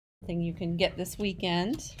something you can get this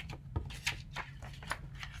weekend.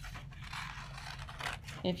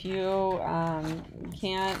 If you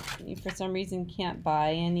for some reason can't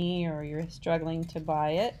buy any, or you're struggling to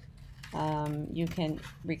buy it, you can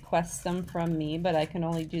request them from me, but I can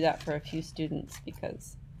only do that for a few students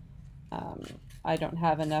because I don't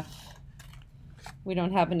have enough. We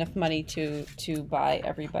don't have enough money to buy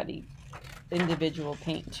everybody individual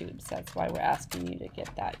paint tubes. That's why we're asking you to get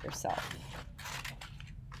that yourself.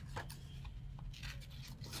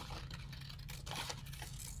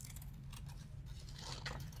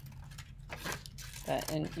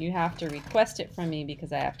 And you have to request it from me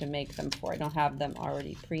because I have to make them for. I don't have them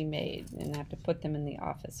already pre-made, and I have to put them in the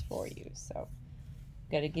office for you. So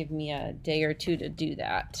you got to give me a day or two to do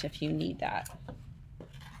that if you need that.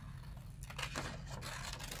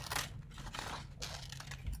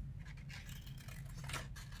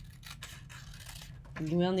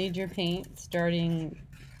 You will need your paint starting,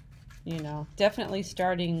 definitely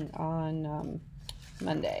starting on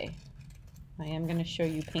Monday. I am going to show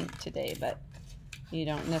you paint today, but you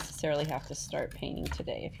don't necessarily have to start painting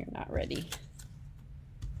today if you're not ready.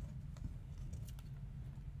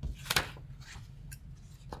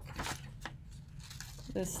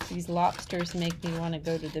 These lobsters make me want to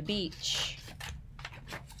go to the beach.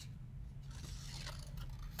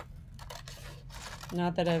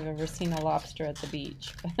 Not that I've ever seen a lobster at the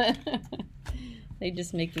beach, but they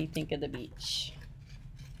just make me think of the beach.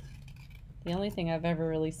 The only thing I've ever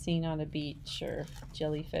really seen on a beach are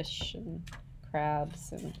jellyfish and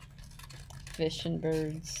crabs and fish and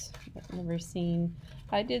birds. I've never seen.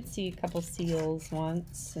 I did see a couple seals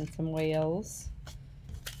once and some whales,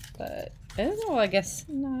 but I don't know. I guess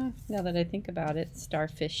no, now that I think about it,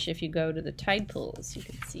 starfish. If you go to the tide pools, you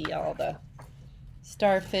can see all the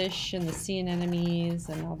starfish and the sea anemones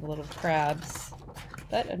and all the little crabs.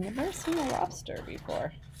 But I've never seen a lobster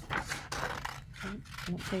before. I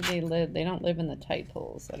don't think they live. They don't live in the tide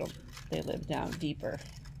pools. They live down deeper.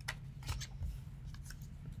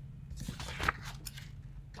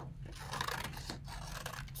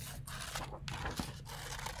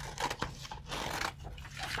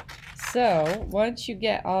 So once you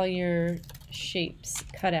get all your shapes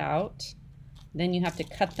cut out, then you have to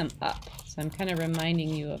cut them up. So I'm kind of reminding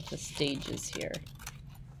you of the stages here.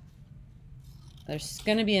 There's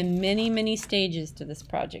going to be many stages to this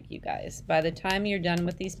project, you guys. By the time you're done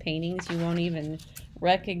with these paintings, you won't even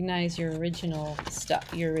recognize your original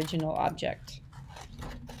stuff, your original object.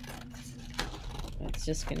 It's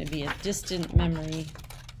just going to be a distant memory,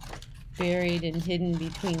 buried and hidden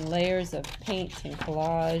between layers of paint and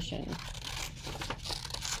collage, and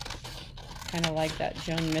kind of like that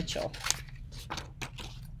Joan Mitchell.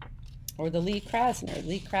 Or the Lee Krasner.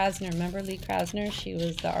 Lee Krasner, remember Lee Krasner? She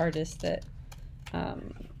was the artist that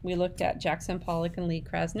we looked at, Jackson Pollock and Lee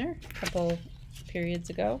Krasner, a couple periods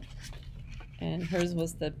ago. And hers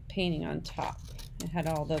was the painting on top. It had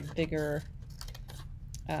all the bigger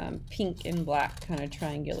pink and black kind of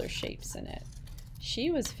triangular shapes in it.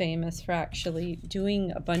 She was famous for actually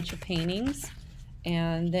doing a bunch of paintings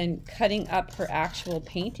and then cutting up her actual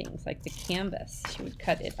paintings, like the canvas. She would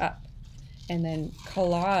cut it up and then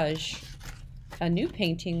collage a new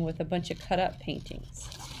painting with a bunch of cut up paintings.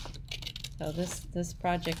 So this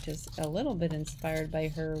project is a little bit inspired by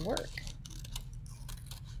her work.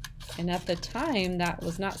 And at the time, that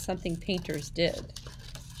was not something painters did.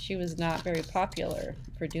 She was not very popular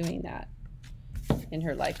for doing that in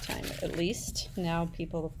her lifetime, at least. Now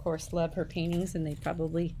people, of course, love her paintings, and they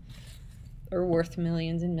probably are worth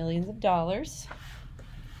millions and millions of dollars.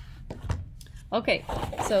 Okay,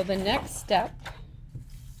 so the next step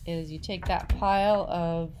is you take that pile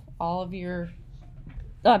of all of your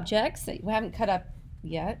objects that you haven't cut up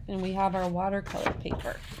yet, and we have our watercolor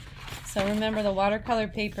paper. So remember, the watercolor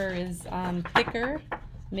paper is thicker,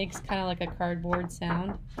 makes kind of like a cardboard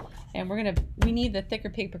sound, and we need the thicker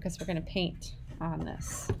paper because we're gonna paint on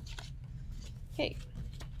this. Okay,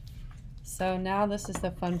 so now this is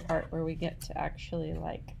the fun part where we get to actually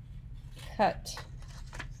like cut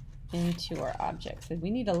into our objects, and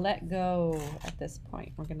we need to let go at this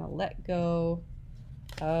point. We're gonna let go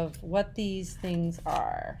of what these things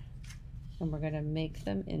are, and we're gonna make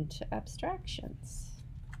them into abstractions.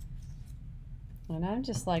 And I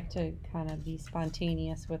just like to kind of be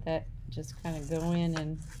spontaneous with it, just kind of go in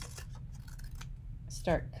and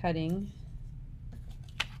start cutting.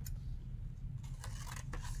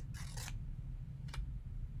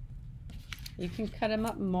 You can cut them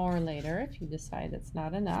up more later if you decide it's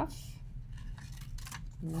not enough.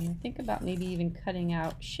 And then think about maybe even cutting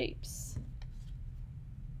out shapes.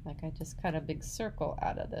 Like I just cut a big circle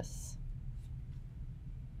out of this.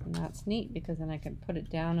 And that's neat because then I can put it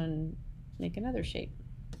down and make another shape.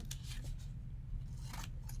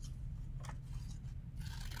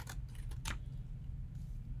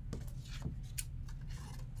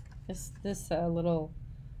 This little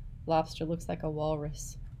lobster looks like a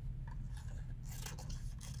walrus.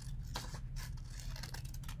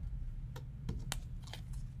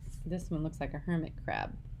 This one looks like a hermit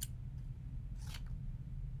crab.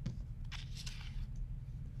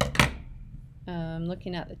 I'm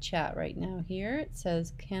looking at the chat right now here. It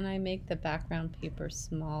says, can I make the background paper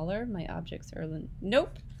smaller? My objects are...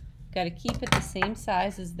 Nope. Got to keep it the same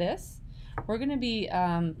size as this. We're going to be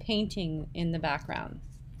painting in the background.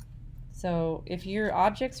 So if your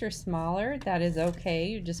objects are smaller, that is okay.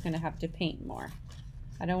 You're just going to have to paint more.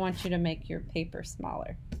 I don't want you to make your paper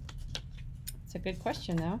smaller. It's a good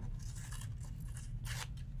question, though.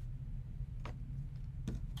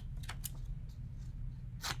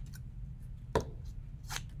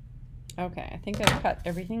 Okay, I think I've cut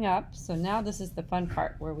everything up. So now this is the fun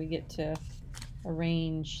part where we get to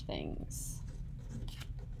arrange things.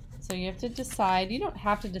 So you have to decide. You don't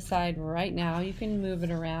have to decide right now. You can move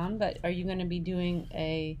it around, but are you going to be doing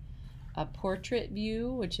a portrait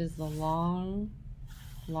view, which is the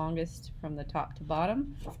longest from the top to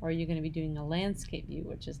bottom, or are you going to be doing a landscape view,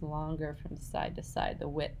 which is longer from side to side, the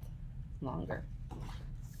width longer?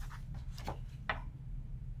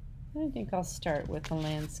 I think I'll start with the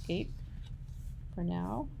landscape for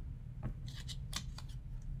now.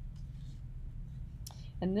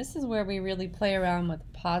 And this is where we really play around with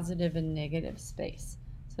positive and negative space.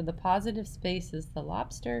 So the positive space is the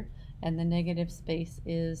lobster, and the negative space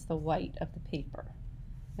is the white of the paper.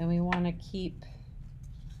 And we want to keep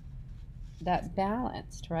that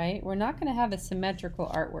balanced, right? We're not going to have a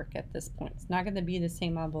symmetrical artwork at this point. It's not going to be the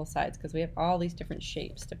same on both sides because we have all these different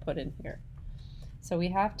shapes to put in here. So we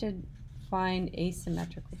have to find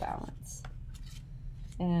asymmetrical balance.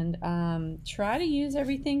 And try to use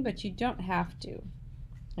everything, but you don't have to.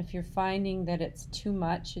 If you're finding that it's too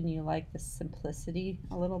much and you like the simplicity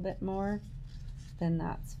a little bit more, then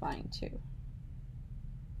that's fine too.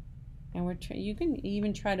 And you can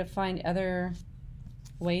even try to find other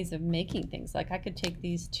ways of making things. Like I could take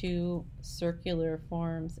these two circular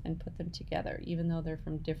forms and put them together, even though they're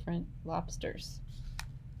from different lobsters.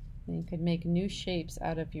 And you could make new shapes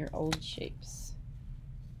out of your old shapes.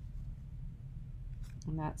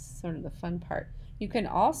 And that's sort of the fun part. You can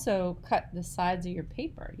also cut the sides of your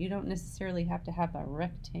paper. You don't necessarily have to have a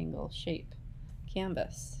rectangle shape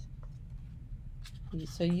canvas.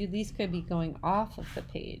 So these could be going off of the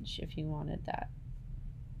page if you wanted that.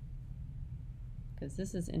 Because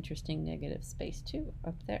this is interesting negative space too,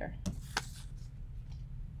 up there.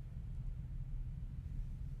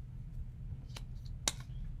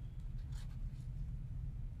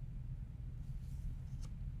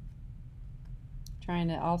 Trying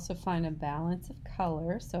to also find a balance of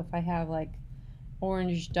color. So if I have like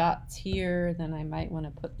orange dots here, then I might want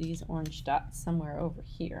to put these orange dots somewhere over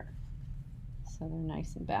here. So they're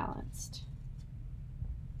nice and balanced.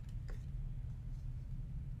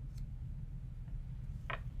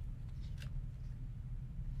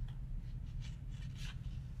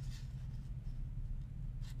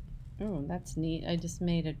 Oh, that's neat. I just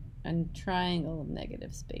made a triangle of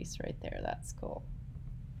negative space right there. That's cool.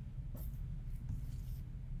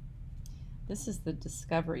 This is the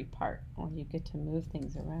discovery part, when you get to move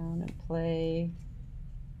things around and play.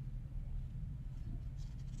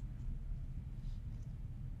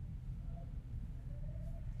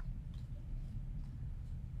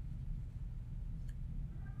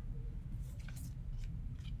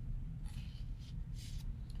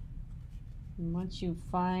 And once you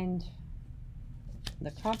find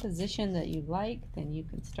the composition that you like, then you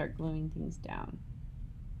can start gluing things down.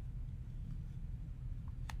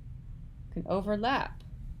 Can overlap.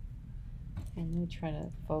 And let me try to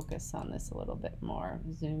focus on this a little bit more.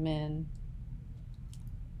 Zoom in.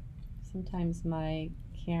 Sometimes my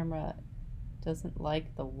camera doesn't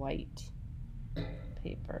like the white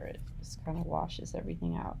paper. It just kind of washes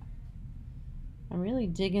everything out. I'm really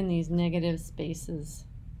digging these negative spaces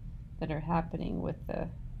that are happening with the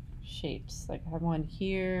shapes. Like I have one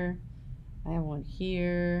here, I have one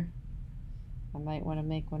here. I might want to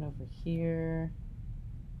make one over here.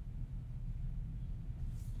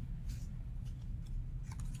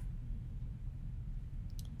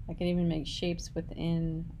 I can even make shapes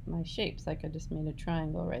within my shapes. Like I just made a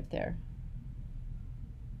triangle right there.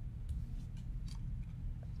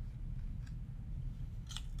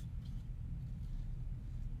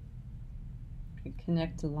 I can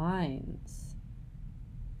connect lines.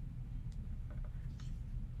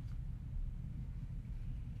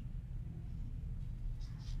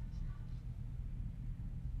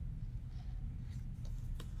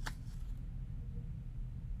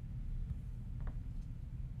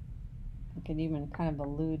 could even kind of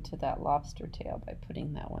allude to that lobster tail by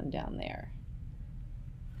putting that one down there.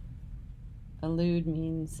 Allude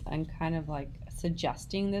means I'm kind of like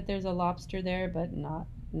suggesting that there's a lobster there, but not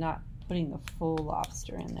putting the full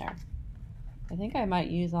lobster in there. I think I might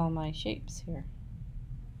use all my shapes here.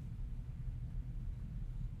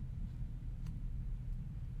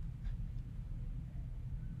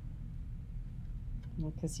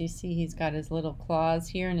 Because you see he's got his little claws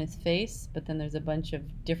here in his face, but then there's a bunch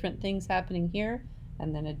of different things happening here,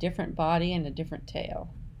 and then a different body and a different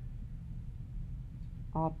tail.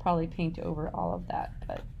 I'll probably paint over all of that,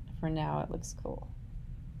 but for now it looks cool.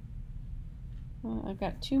 Well, I've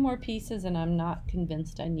got 2 more pieces and I'm not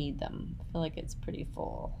convinced I need them. I feel like it's pretty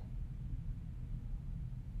full.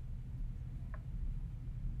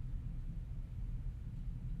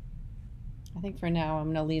 I think for now I'm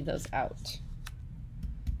going to leave those out.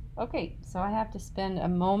 Okay, so I have to spend a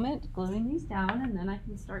moment gluing these down and then I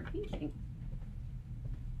can start painting.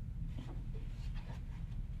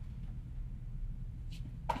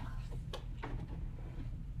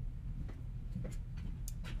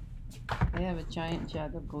 I have a giant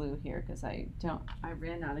jug of glue here because I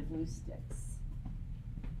ran out of glue sticks.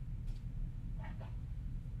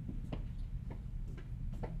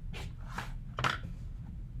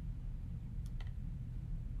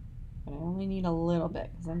 But I only need a little bit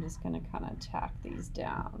because I'm just going to kind of tack these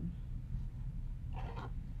down.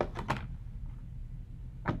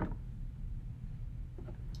 A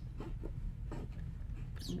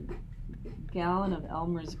gallon of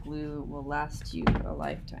Elmer's glue will last you a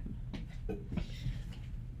lifetime.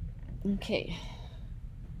 Okay,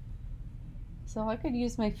 so I could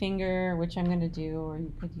use my finger, which I'm going to do, or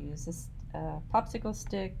you could use this popsicle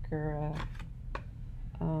stick or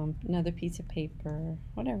another piece of paper,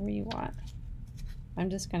 whatever you want. I'm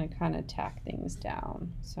just going to kind of tack things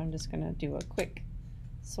down. So I'm just going to do a quick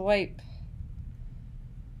swipe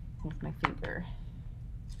with my finger.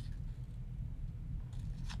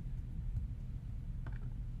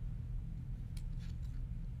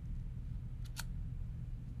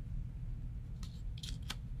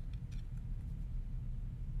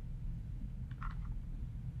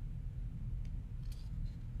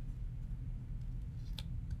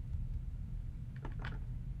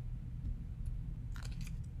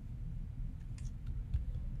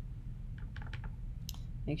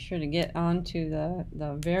 Make sure to get onto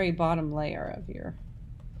the very bottom layer of your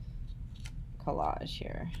collage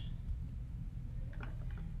here.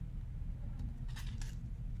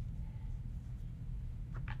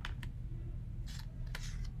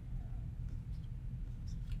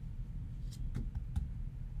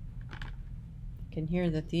 You can hear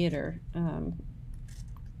the theater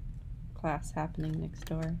class happening next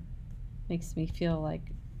door. Makes me feel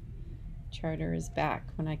like charter is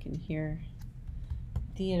back when I can hear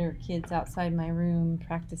theater kids outside my room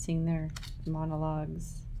practicing their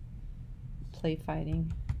monologues, play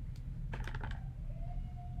fighting.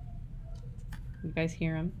 You guys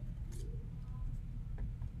hear them?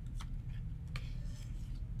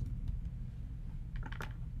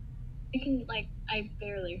 I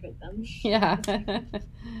barely heard them. Yeah.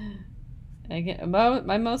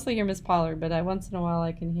 I mostly hear Miss Pollard, but once in a while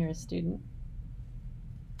I can hear a student.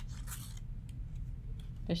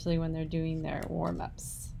 Especially when they're doing their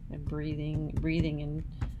warm-ups and breathing and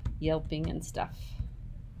yelping and stuff.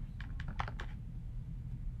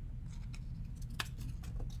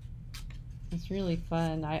 It's really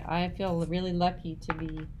fun. I feel really lucky to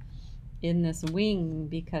be in this wing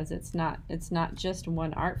because it's not just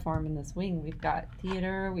one art form in this wing. We've got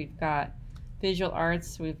theater, we've got visual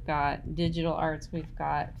arts, we've got digital arts, we've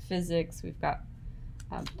got physics, we've got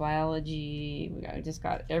biology. Just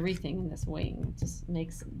got everything in this wing. It just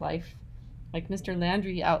makes life, like Mr.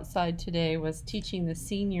 Landry outside today was teaching the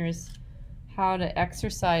seniors how to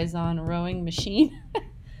exercise on a rowing machine.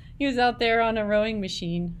 He was out there on a rowing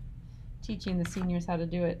machine teaching the seniors how to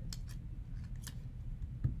do it.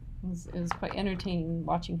 It was quite entertaining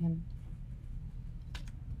watching him.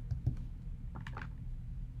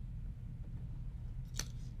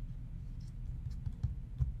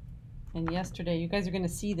 And yesterday, you guys are going to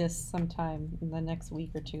see this sometime in the next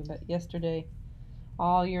week or 2, but yesterday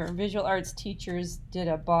all your visual arts teachers did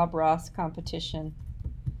a Bob Ross competition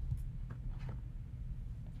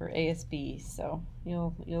for ASB, so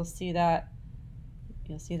you'll see that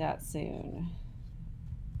soon.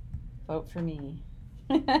 Vote for me.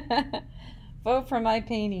 Vote for my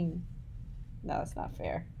painting. No, that's not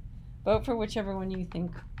fair. Vote for whichever one you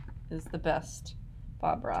think is the best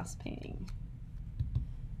Bob Ross painting.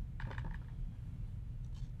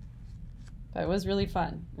 But it was really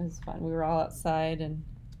fun. It was fun. We were all outside and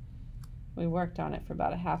we worked on it for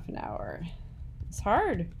about a half an hour. It's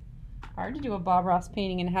hard to do a Bob Ross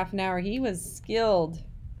painting in half an hour. He was skilled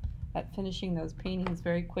at finishing those paintings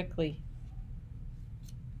very quickly.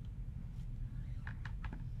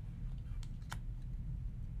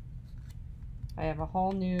 I have a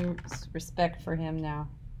whole new respect for him now.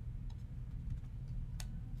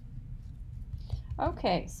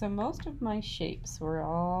 Okay, so most of my shapes were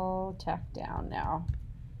all tacked down now.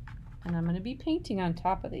 And I'm going to be painting on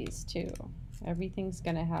top of these too. Everything's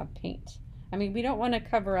going to have paint. I mean, we don't want to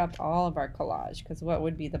cover up all of our collage because what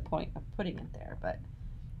would be the point of putting it there? But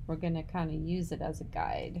we're going to kind of use it as a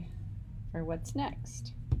guide for what's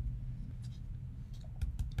next.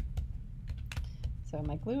 So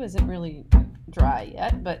my glue isn't really dry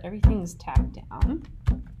yet, but everything's tacked down.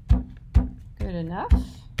 Good enough.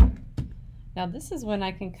 Now this is when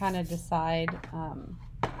I can kind of decide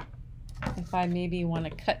if I maybe want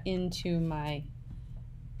to cut into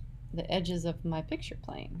the edges of my picture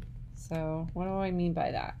plane. So what do I mean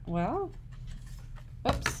by that? Well,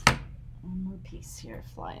 oops, one more piece here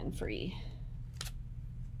flying free.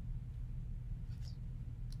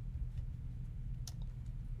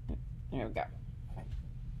 There we go.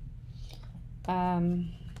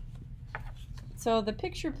 So the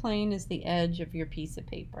picture plane is the edge of your piece of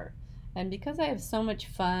paper. And because I have so much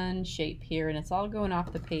fun shape here and it's all going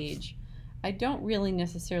off the page, I don't really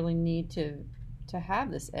necessarily need to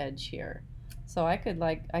have this edge here. So I could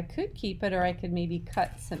keep it, or I could maybe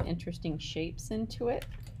cut some interesting shapes into it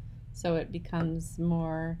so it becomes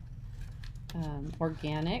more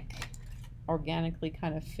organically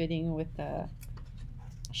kind of fitting with the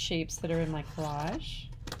shapes that are in my collage.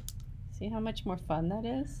 See how much more fun that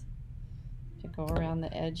is to go around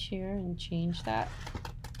the edge here and change that.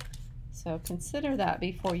 So consider that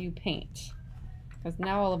before you paint, because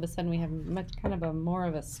now all of a sudden we have more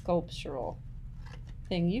of a sculptural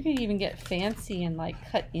thing. You can even get fancy and like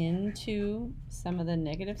cut into some of the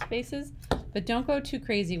negative spaces, but don't go too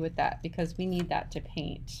crazy with that because we need that to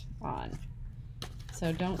paint on.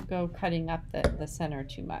 So don't go cutting up the center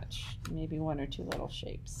too much. Maybe one or two little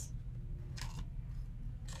shapes.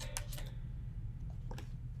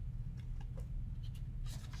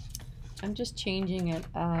 I'm just changing it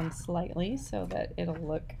slightly so that it'll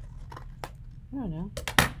look, I don't know,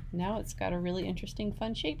 now it's got a really interesting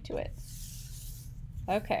fun shape to it.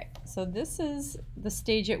 Okay, so this is the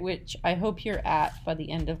stage at which I hope you're at by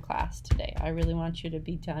the end of class today. I really want you to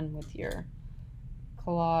be done with your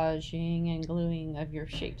collaging and gluing of your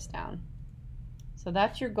shapes down. So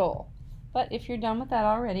that's your goal. But if you're done with that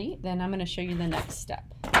already, then I'm going to show you the next step.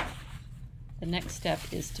 The next step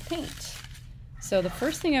is to paint. So the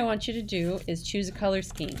first thing I want you to do is choose a color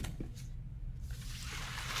scheme.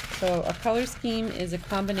 So a color scheme is a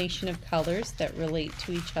combination of colors that relate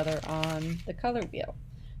to each other on the color wheel.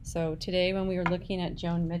 So today when we were looking at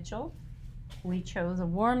Joan Mitchell, we chose a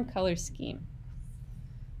warm color scheme.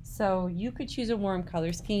 So you could choose a warm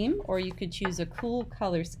color scheme, or you could choose a cool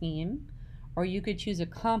color scheme, or you could choose a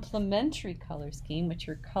complementary color scheme, which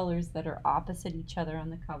are colors that are opposite each other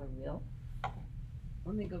on the color wheel.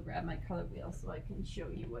 Let me go grab my color wheel so I can show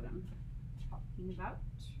you what I'm talking about.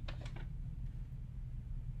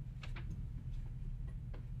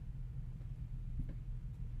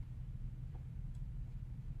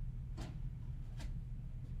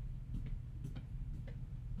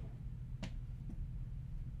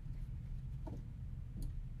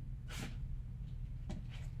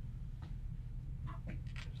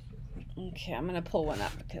 Okay, I'm going to pull one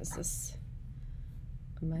up because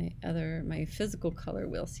my physical color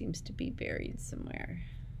wheel seems to be buried somewhere.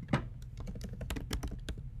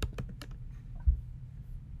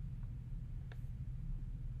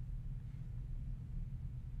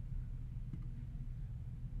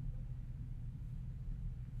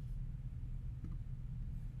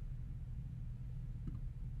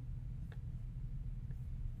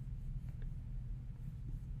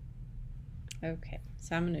 Okay,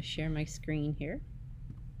 so I'm going to share my screen here.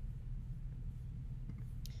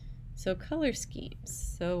 So color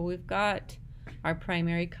schemes. So we've got our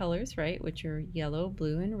primary colors, right, which are yellow,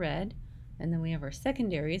 blue, and red. And then we have our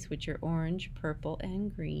secondaries, which are orange, purple,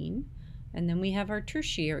 and green. And then we have our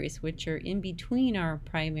tertiaries, which are in between our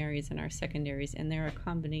primaries and our secondaries, and they're a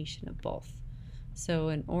combination of both. So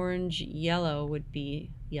an orange-yellow would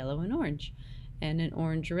be yellow and orange, and an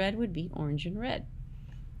orange-red would be orange and red.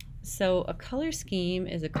 So a color scheme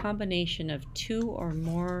is a combination of two or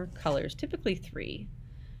more colors, typically three.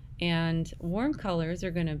 And warm colors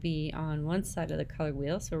are going to be on one side of the color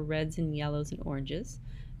wheel, so reds and yellows and oranges.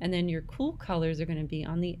 And then your cool colors are going to be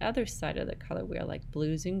on the other side of the color wheel, like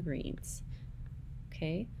blues and greens.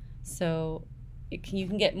 Okay, so you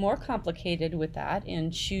can get more complicated with that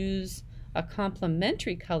and choose A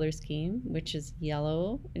complementary color scheme, which is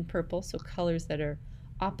yellow and purple, so colors that are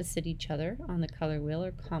opposite each other on the color wheel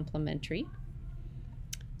are complementary.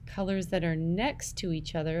 Colors that are next to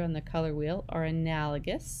each other on the color wheel are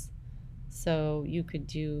analogous. So you could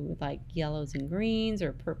do like yellows and greens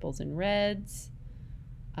or purples and reds.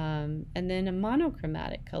 And then a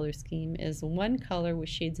monochromatic color scheme is one color with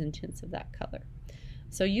shades and tints of that color.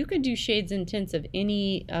 So you could do shades and tints of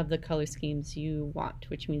any of the color schemes you want,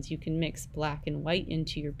 which means you can mix black and white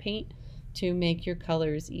into your paint to make your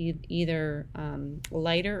colors either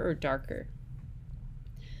lighter or darker.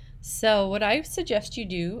 So what I suggest you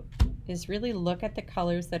do is really look at the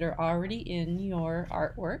colors that are already in your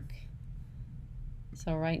artwork.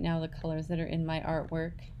 So right now the colors that are in my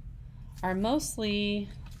artwork are mostly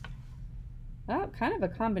kind of a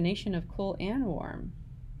combination of cool and warm.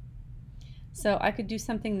 So I could do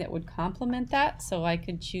something that would complement that. So I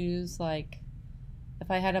could choose, like,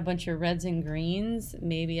 if I had a bunch of reds and greens,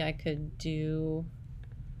 maybe I could do,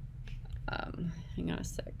 hang on a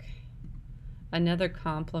sec, another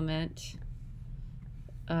complement,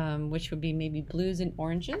 which would be maybe blues and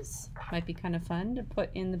oranges. Might be kind of fun to put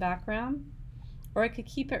in the background. Or I could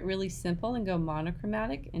keep it really simple and go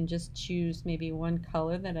monochromatic and just choose maybe one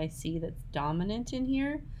color that I see that's dominant in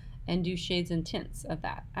here and do shades and tints of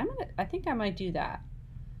that. I think I might do that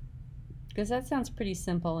because that sounds pretty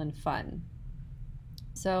simple and fun.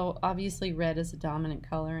 So obviously red is a dominant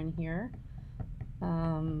color in here.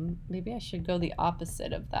 Maybe I should go the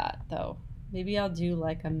opposite of that though. Maybe I'll do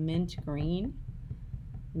like a mint green,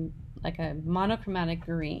 like a monochromatic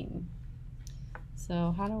green.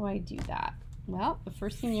 So how do I do that? Well, the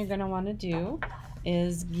first thing you're going to want to do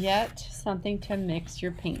is get something to mix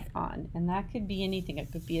your paint on, and that could be anything.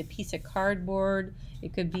 It could be a piece of cardboard,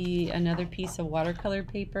 it could be another piece of watercolor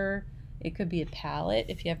paper, it could be a palette.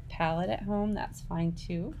 If you have a palette at home, that's fine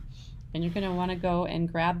too. And you're going to want to go and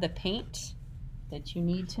grab the paint that you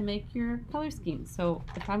need to make your color scheme. So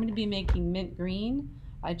if I'm going to be making mint green,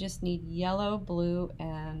 I just need yellow, blue,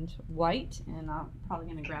 and white, and I'm probably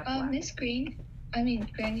going to grab black. Miss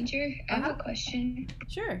Granger, I have a question.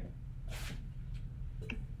 Sure.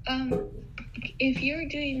 If you're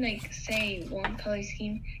doing, like, say, one color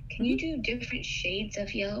scheme, can you do different shades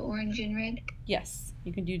of yellow, orange, and red? Yes,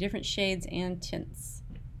 you can do different shades and tints.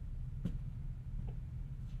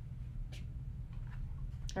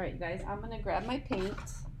 All right, you guys, I'm going to grab my paint.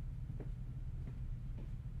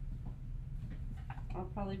 I'll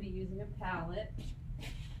probably be using a palette.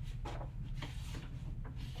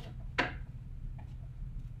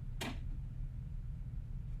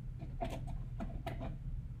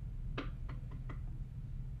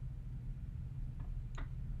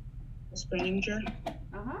 Ms. Granger?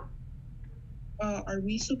 Are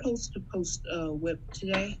we supposed to post a whip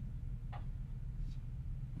today?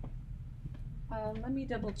 Let me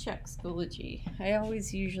double check Schoology. I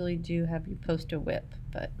always usually do have you post a whip,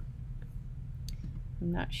 but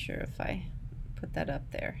I'm not sure if I put that up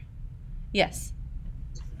there. Yes.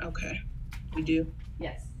 Okay. You do?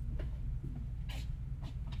 Yes.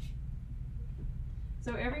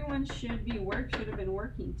 So everyone should have been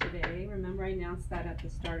working today. Remember, I announced that at the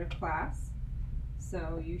start of class.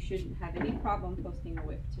 So you shouldn't have any problem posting a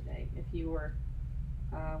whip today if you were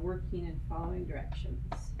working and following directions.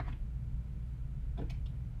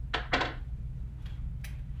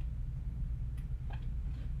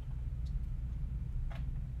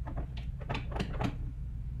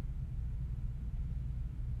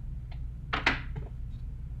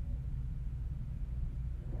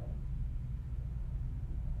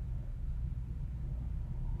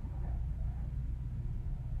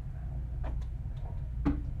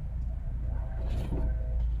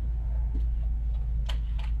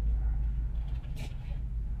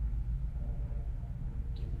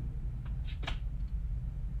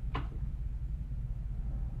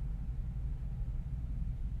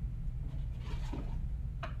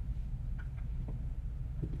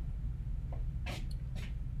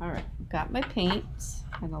 All right, got my paint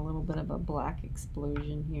and a little bit of a black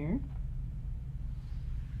explosion here.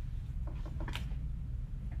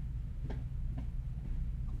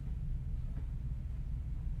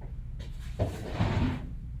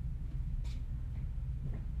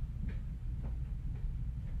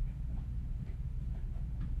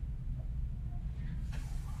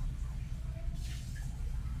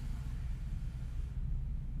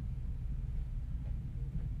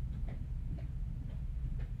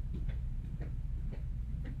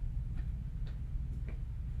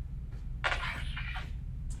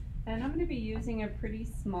 And I'm going to be using a pretty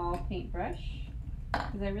small paintbrush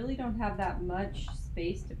because I really don't have that much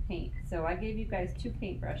space to paint. So I gave you guys 2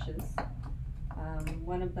 paintbrushes.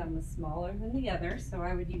 One of them was smaller than the other, so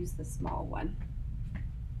I would use the small one.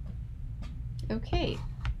 Okay.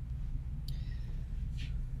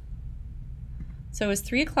 So it's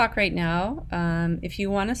 3 o'clock right now. If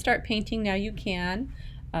you want to start painting now, you can.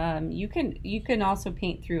 You can also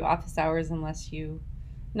paint through office hours unless you,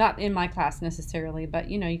 not in my class necessarily, but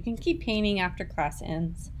you know, you can keep painting after class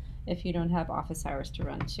ends if you don't have office hours to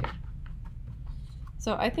run to.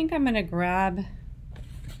 So I think I'm going to grab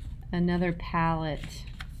another palette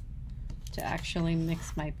to actually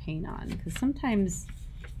mix my paint on, because sometimes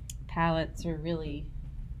palettes are really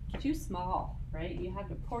too small, right? You have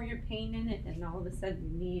to pour your paint in it and all of a sudden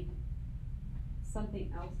you need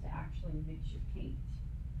something else to actually mix your paint.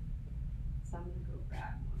 So I'm going to go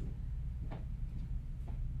grab one.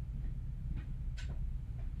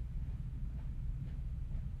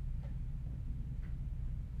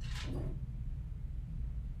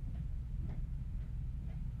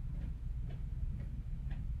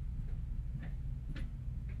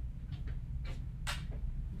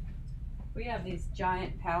 We have these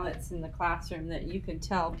giant palettes in the classroom that you can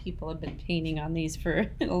tell people have been painting on these for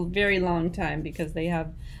a very long time because they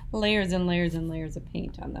have layers and layers and layers of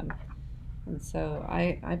paint on them. And so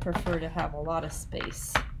I prefer to have a lot of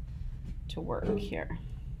space to work here.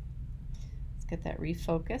 Let's get that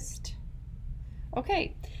refocused.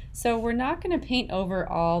 Okay, so we're not going to paint over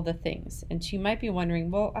all the things. And you might be wondering,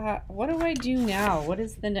 well, what do I do now? What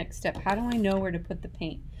is the next step? How do I know where to put the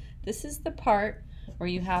paint? This is the part where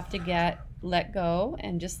you have to let go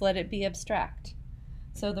and just let it be abstract.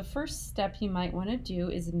 So the first step you might want to do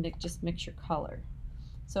is just mix your color.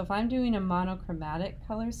 So if I'm doing a monochromatic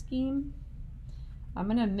color scheme, I'm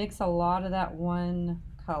going to mix a lot of that one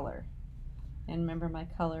color. And remember, my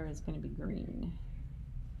color is going to be green.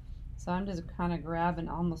 So I'm just kind of grabbing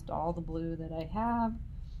almost all the blue that I have,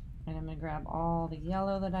 and I'm going to grab all the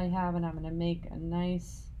yellow that I have, and I'm going to make a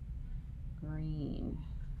nice green.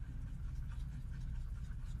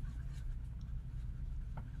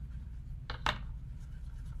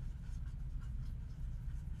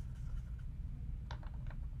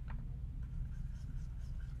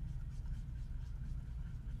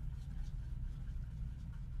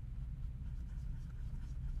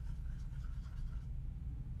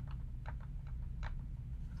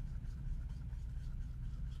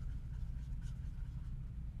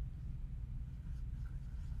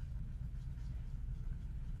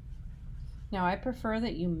 Now I prefer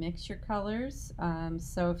that you mix your colors,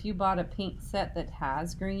 so if you bought a paint set that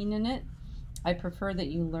has green in it, I prefer that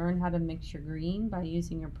you learn how to mix your green by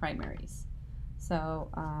using your primaries.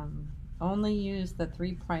 So only use the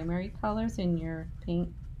 3 primary colors in your paint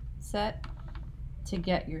set to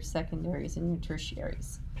get your secondaries and your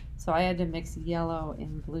tertiaries. So I had to mix yellow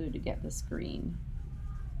and blue to get this green.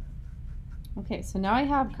 Okay, so now I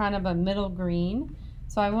have kind of a middle green.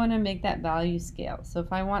 So I want to make that value scale. So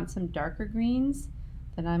if I want some darker greens,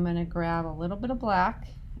 then I'm going to grab a little bit of black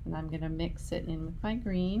and I'm going to mix it in with my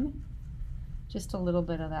green. Just a little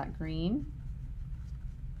bit of that green.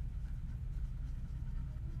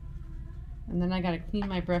 And then I got to clean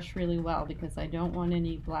my brush really well because I don't want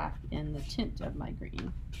any black in the tint of my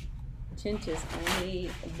green. The tint is only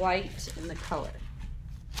white in the color.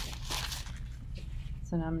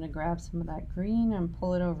 So now I'm going to grab some of that green and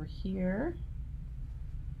pull it over here.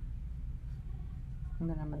 And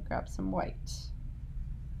then I'm going to grab some white.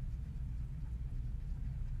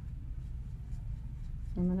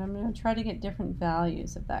 And then I'm going to try to get different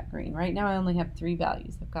values of that green. Right now I only have 3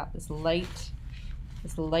 values. I've got this light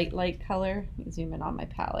color. Let me zoom in on my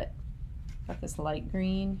palette. I've got this light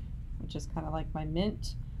green, which is kind of like my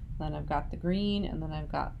mint. Then I've got the green, and then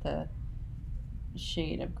I've got the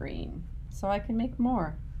shade of green. So I can make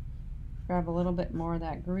more. Grab a little bit more of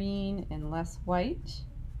that green and less white.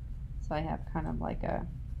 So I have kind of like a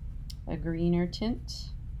greener tint.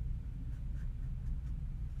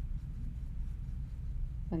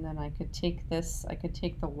 And then I could take this, I could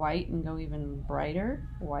take the white and go even whiter,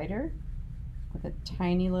 with a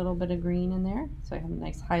tiny little bit of green in there. So I have a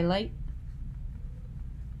nice highlight.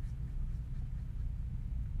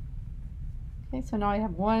 Okay, so now I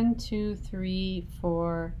have 1, 2, 3,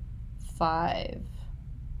 4, 5.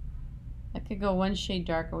 I could go one shade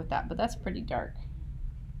darker with that, but that's pretty dark.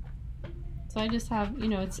 So I just have, you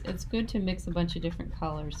know, it's good to mix a bunch of different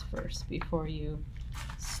colors first before you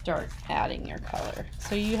start adding your color.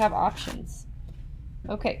 So you have options.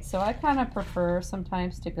 Okay, so I kind of prefer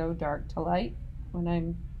sometimes to go dark to light when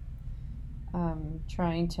I'm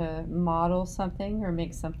trying to model something or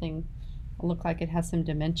make something look like it has some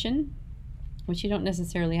dimension, which you don't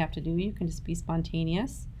necessarily have to do. You can just be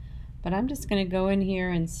spontaneous. But I'm just going to go in here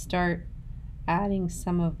and start adding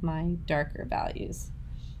some of my darker values.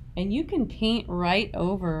 And you can paint right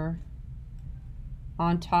over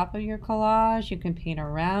on top of your collage. You can paint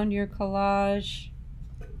around your collage.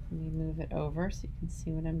 Let me move it over so you can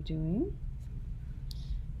see what I'm doing.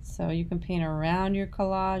 So you can paint around your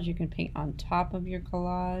collage. You can paint on top of your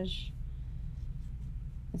collage.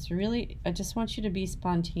 It's really, I just want you to be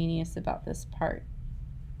spontaneous about this part.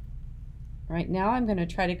 Right now I'm going to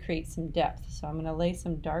try to create some depth. So I'm going to lay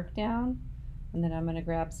some dark down, and then I'm going to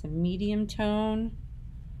grab some medium tone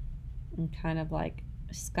and kind of like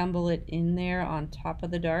scumble it in there on top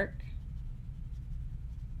of the dark.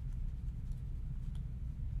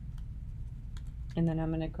 And then I'm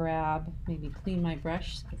going to grab, maybe clean my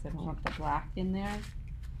brush because I don't want the black in there.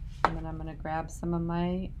 And then I'm going to grab some of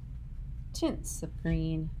my tints of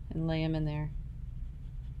green and lay them in there.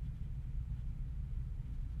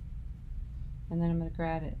 And then I'm going to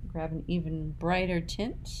grab an even brighter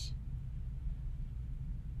tint.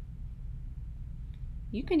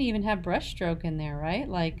 You can even have brush stroke in there, right?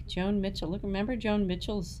 Like Joan Mitchell. Look, remember Joan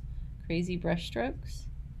Mitchell's crazy brush strokes?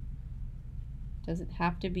 Doesn't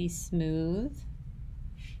have to be smooth.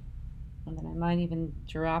 And then I might even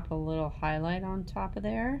drop a little highlight on top of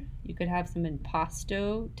there. You could have some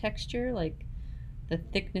impasto texture, like the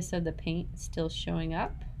thickness of the paint still showing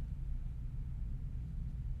up.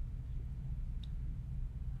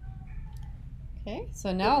 Okay,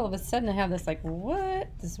 so now all of a sudden I have this like, what?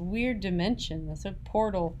 This weird dimension, this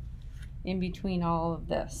portal in between all of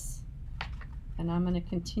this. And I'm going to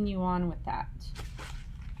continue on with that.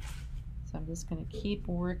 So I'm just going to keep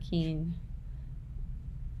working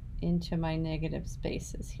into my negative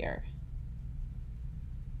spaces here.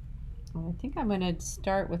 And I think I'm going to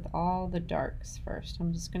start with all the darks first.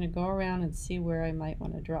 I'm just going to go around and see where I might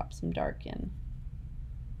want to drop some dark in.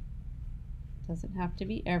 Doesn't have to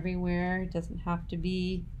be everywhere. It doesn't have to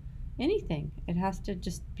be anything. It has to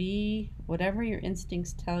just be whatever your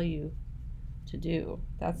instincts tell you to do.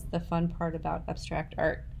 That's the fun part about abstract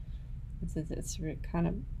art. It's kind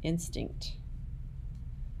of instinct.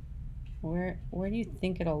 Where do you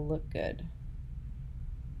think it'll look good?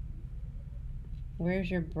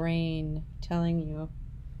 Where's your brain telling you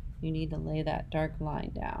you need to lay that dark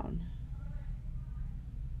line down?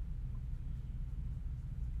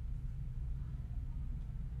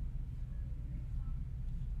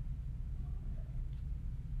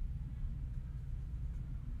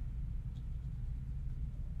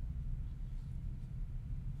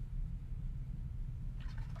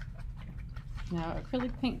 Now,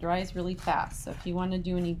 acrylic paint dries really fast, so if you want to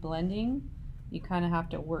do any blending, you kind of have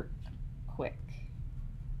to work quick.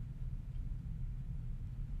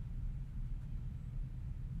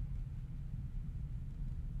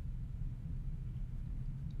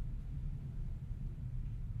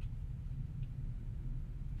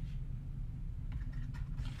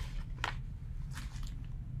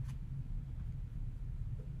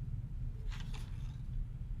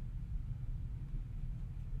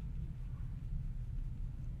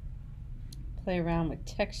 Play around with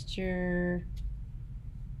texture.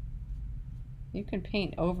 You can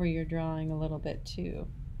paint over your drawing a little bit too.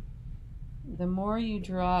 The more you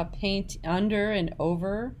draw paint under and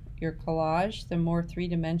over your collage, the more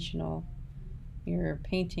three-dimensional your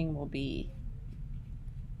painting will be.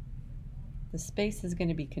 The space is going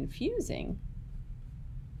to be confusing,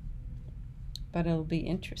 but it'll be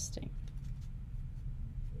interesting.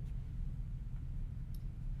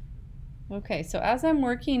 Okay, so as I'm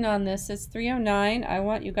working on this, it's 3:09. I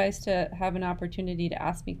want you guys to have an opportunity to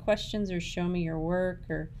ask me questions or show me your work,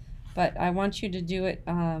 but I want you to do it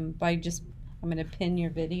by just, I'm going to pin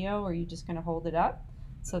your video, or you're just going to hold it up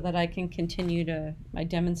so that I can continue to my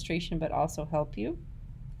demonstration but also help you.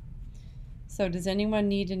 So does anyone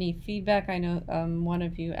need any feedback? I know one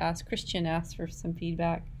of you asked, Christian asked for some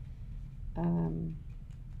feedback.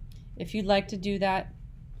 If you'd like to do that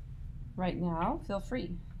right now, feel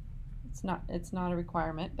free. It's not a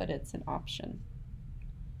requirement, but it's an option.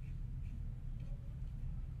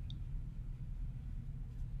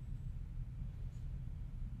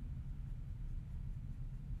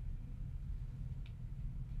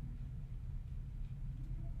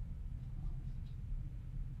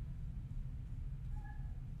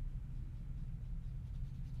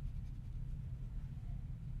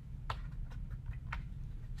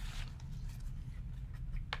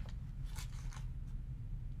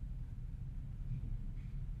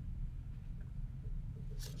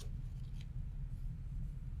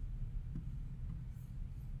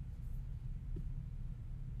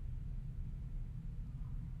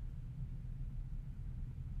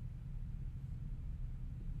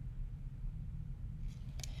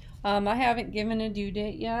 I haven't given a due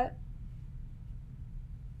date yet.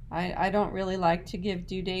 I don't really like to give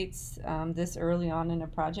due dates this early on in a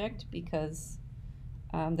project because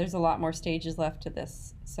there's a lot more stages left to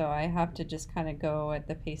this. So I have to just kind of go at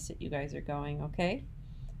the pace that you guys are going, okay?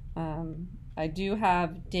 I do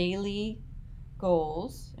have daily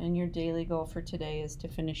goals, and your daily goal for today is to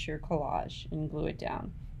finish your collage and glue it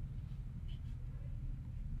down.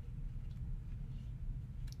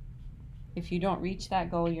 If you don't reach that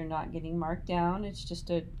goal, you're not getting marked down. It's just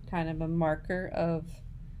a kind of a marker of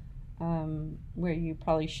where you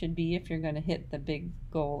probably should be if you're going to hit the big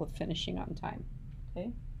goal of finishing on time.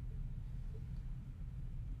 Okay?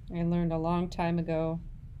 I learned a long time ago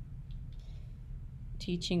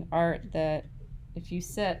teaching art that if you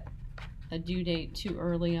set a due date too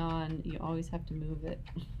early on, you always have to move it.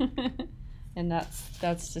 And that's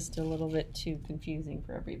just a little bit too confusing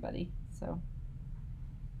for everybody. So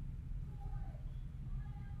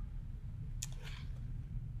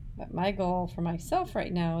but my goal for myself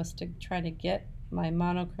right now is to try to get my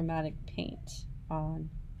monochromatic paint on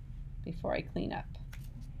before I clean up.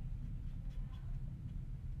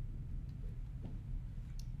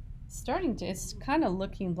 It's kind of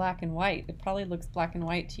looking black and white. It probably looks black and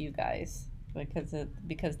white to you guys because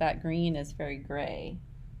that green is very gray.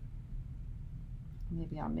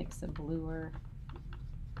 Maybe I'll mix a bluer,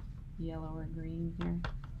 yellower green here.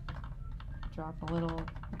 Drop a little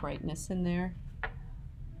brightness in there.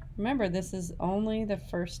 Remember, this is only the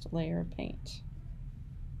first layer of paint.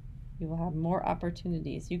 You will have more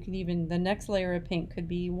opportunities. You could even, the next layer of paint could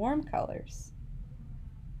be warm colors.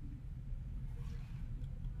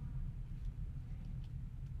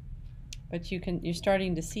 But you're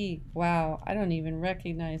starting to see, wow, I don't even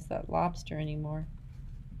recognize that lobster anymore.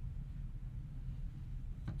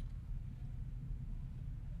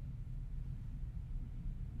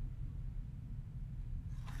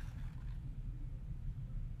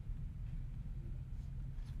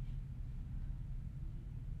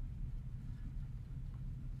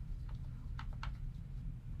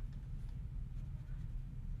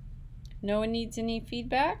 No one needs any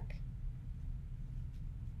feedback?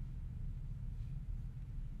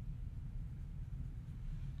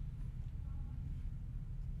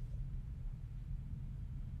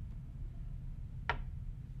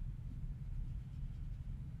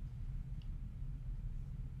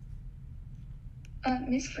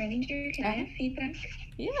 Miss Freininger, can I have feedback?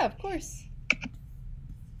 Yeah, of course.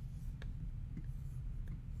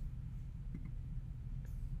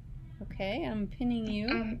 Okay, I'm pinning you.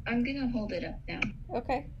 I'm gonna hold it up now.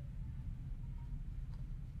 Okay.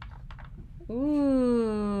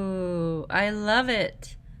 Ooh, I love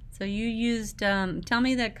it. So you used, tell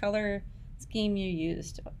me the color scheme you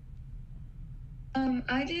used.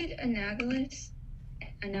 I did analogous.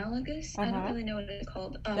 I don't really know what it's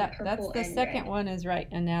called. That's Purple the and second red. one is right,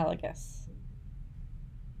 analogous.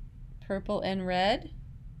 Purple and red.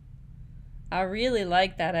 I really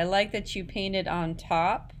like that. I like that you painted on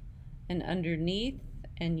top and underneath,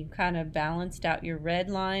 and you kind of balanced out your red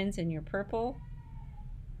lines and your purple.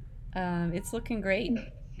 It's looking great.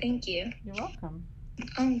 Thank you. You're welcome.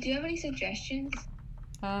 Do you have any suggestions?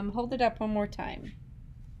 Hold it up one more time.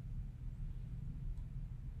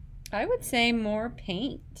 I would say more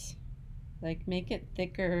paint. Like make it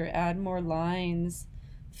thicker, add more lines,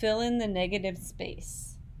 fill in the negative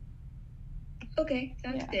space. Okay,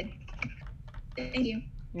 sounds good. Thank you.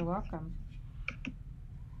 You're welcome.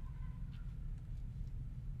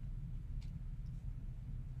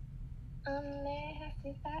 May I have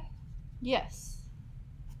feedback? Yes.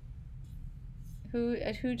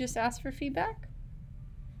 Who just asked for feedback?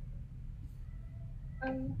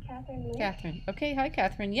 Catherine. Catherine. Okay, hi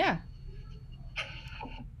Catherine. Yeah.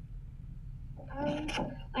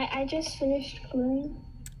 I just finished gluing.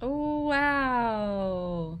 Oh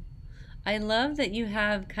wow. I love that you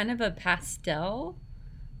have kind of a pastel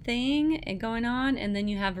thing going on, and then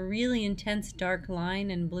you have a really intense dark line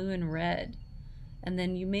in blue and red. And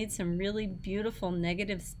then you made some really beautiful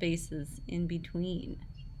negative spaces in between.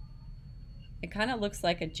 It kind of looks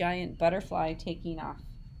like a giant butterfly taking off.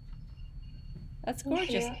 That's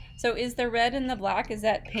gorgeous. Yeah. So is the red and the black, is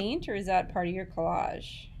that paint or is that part of your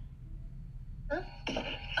collage?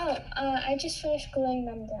 I just finished gluing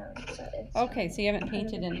them down. So it's, okay, so you haven't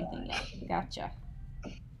painted anything yet. Gotcha.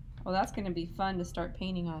 Well, that's going to be fun to start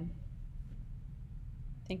painting on.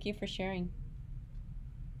 Thank you for sharing.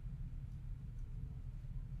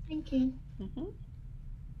 Thank you.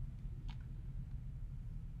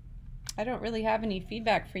 I don't really have any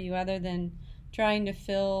feedback for you other than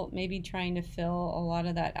maybe trying to fill a lot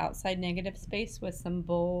of that outside negative space with some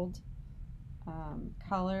bold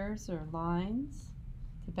colors or lines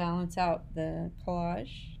to balance out the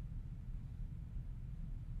collage.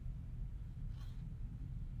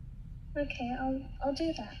 Okay, I'll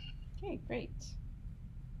do that. Okay, great.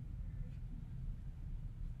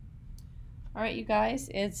 All right, you guys,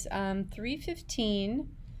 it's 3:15,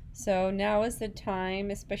 so now is the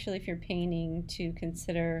time, especially if you're painting, to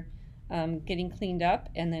consider getting cleaned up,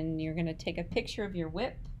 and then you're going to take a picture of your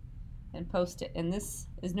whip and post it. And this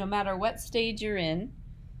is no matter what stage you're in,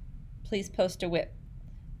 please post a whip.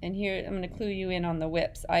 And here I'm going to clue you in on the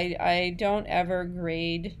whips. I don't ever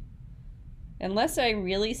grade unless I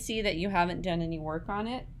really see that you haven't done any work on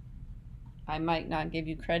it. I might not give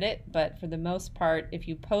you credit, but for the most part, if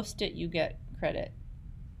you post it, you get credit.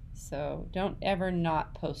 So don't ever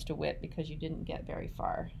not post a whip because you didn't get very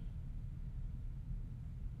far.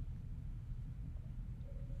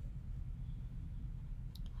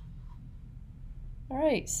 All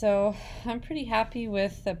right, so I'm pretty happy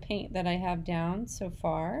with the paint that I have down so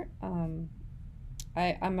far.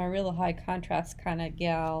 I'm a real high contrast kind of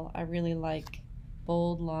gal. I really like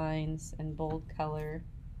bold lines and bold color.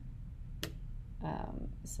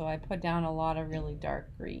 So I put down a lot of really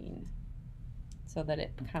dark green so that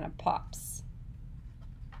it kind of pops.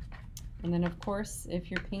 And then of course, if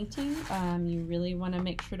you're painting, you really want to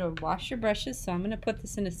make sure to wash your brushes. So I'm going to put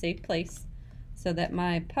this in a safe place so that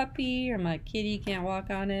my puppy or my kitty can't walk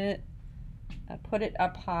on it. Put it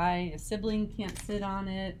up high, a sibling can't sit on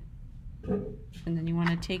it. And then you want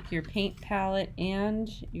to take your paint palette and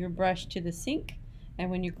your brush to the sink. And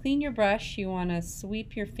when you clean your brush, you want to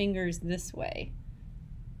sweep your fingers this way.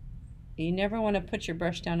 You never want to put your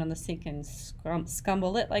brush down on the sink and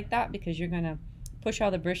scumble it like that, because you're going to push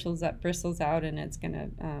all the bristles out and it's going to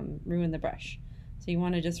ruin the brush. So you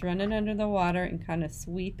want to just run it under the water and kind of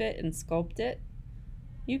sweep it and sculpt it.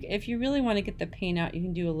 If you really want to get the paint out, you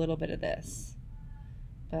can do a little bit of this.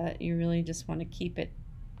 But you really just want to keep it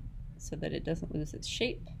so that it doesn't lose its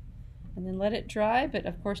shape. And then let it dry, but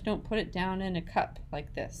of course don't put it down in a cup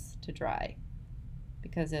like this to dry,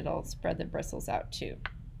 because it'll spread the bristles out too.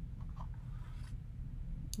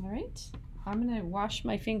 All right, I'm going to wash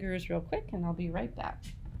my fingers real quick and I'll be right back.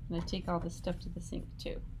 I'm going to take all this stuff to the sink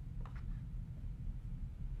too.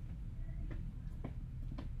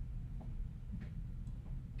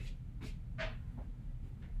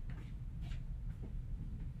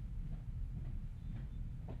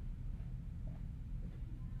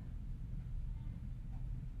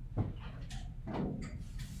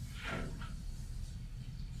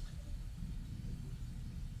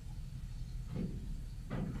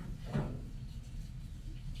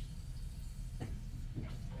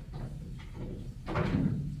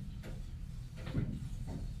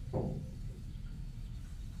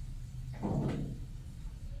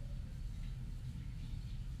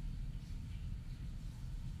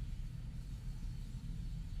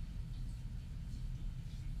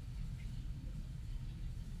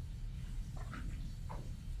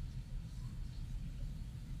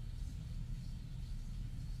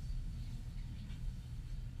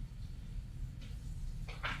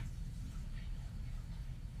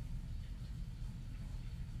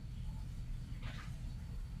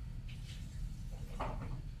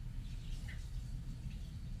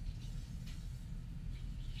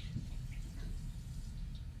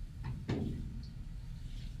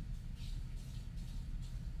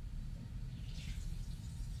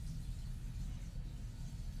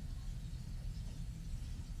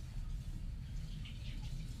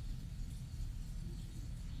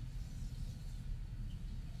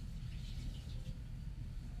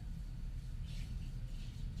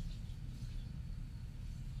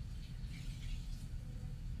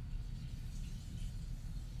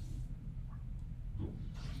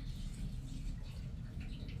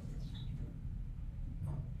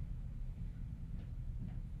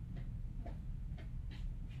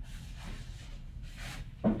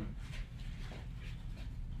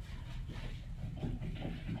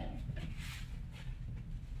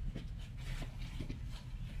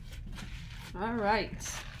 All right.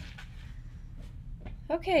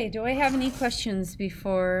 Okay, do I have any questions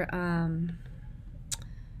before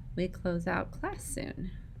we close out class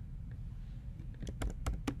soon?